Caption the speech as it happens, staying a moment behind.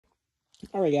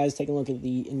All right, guys, taking a look at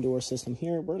the indoor system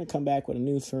here. We're going to come back with a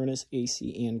new furnace,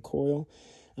 AC, and coil.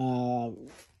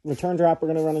 Return drop, we're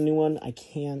going to run a new one. I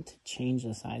can't change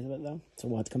the size of it, though, so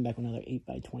we'll have to come back with another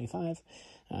 8x25,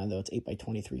 though it's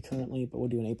 8x23 currently, but we'll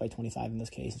do an 8x25 in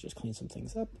this case and just clean some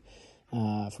things up.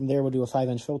 From there, we'll do a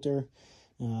 5-inch filter.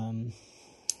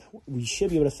 We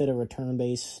should be able to fit a return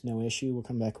base, no issue. We'll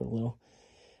come back with a little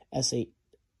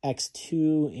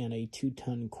S8X2 and a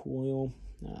 2-ton coil.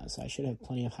 So I should have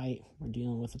plenty of height. We're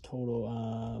dealing with a total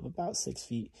of about 6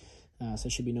 feet, so there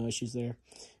should be no issues there.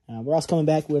 We're also coming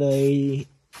back with a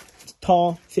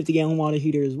tall 50-gallon water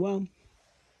heater as well.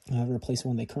 Replace the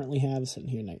one they currently have sitting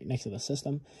here next to the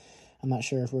system. I'm not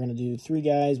sure if we're going to do 3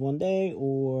 guys one day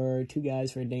or 2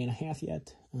 guys for a day and a half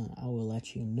yet. I will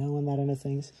let you know on that end of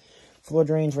things. Floor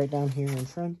drains right down here in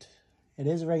front. It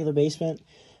is a regular basement.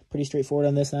 Pretty straightforward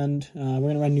on this end. We're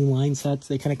going to run new line sets.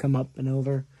 They kind of come up and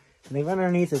over. And they run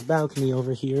underneath this balcony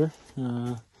over here,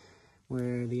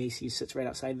 where the AC sits right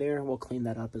outside there. We'll clean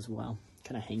that up as well.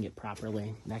 Kind of hang it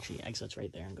properly. It actually exits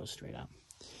right there and goes straight out.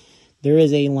 There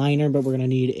is a liner, but we're going to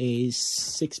need a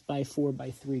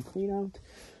 6x4x3 clean out.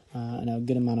 And a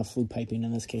good amount of flue piping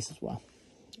in this case as well.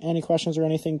 Any questions or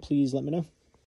anything, please let me know.